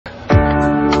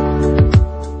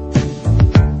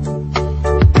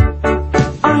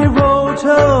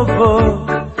a book,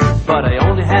 but I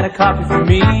only had a copy for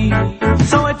me.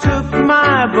 So I took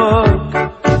my book,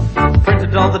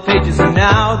 printed all the pages, and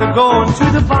now they're going to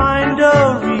the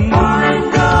bindery.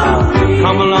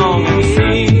 Come along and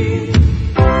see.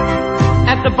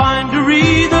 At the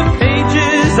bindery, the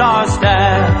pages are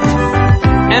stacked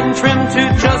and trimmed to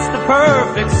just the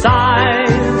perfect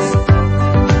size.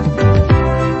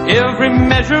 Every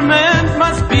measurement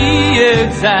must be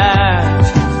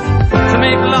exact to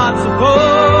make lots of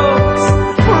books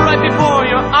right before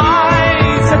your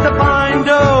eyes. At the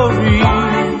bindery,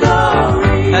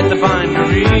 at the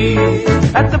bindery,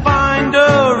 at the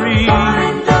bindery,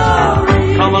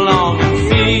 come along and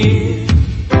see.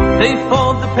 They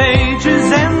fold the pages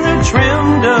and they're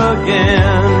trimmed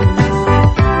again,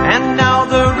 and now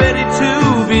they're ready to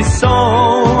be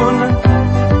sewn.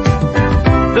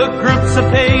 The groups of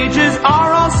pages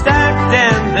are all stacked,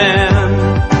 and then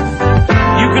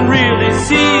you can really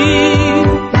see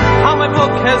how my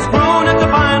book has grown at the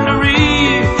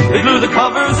bindery. They glue the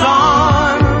covers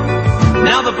on,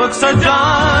 now the books are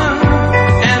done,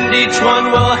 and each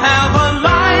one will have a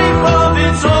life of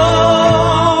its own.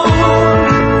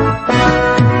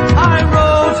 I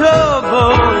wrote a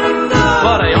book,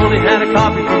 but I only had a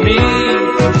copy for me,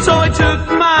 so I took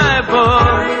my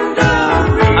book,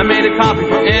 I made a copy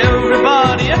for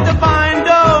everybody at the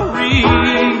bindery,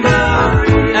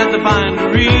 at the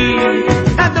bindery.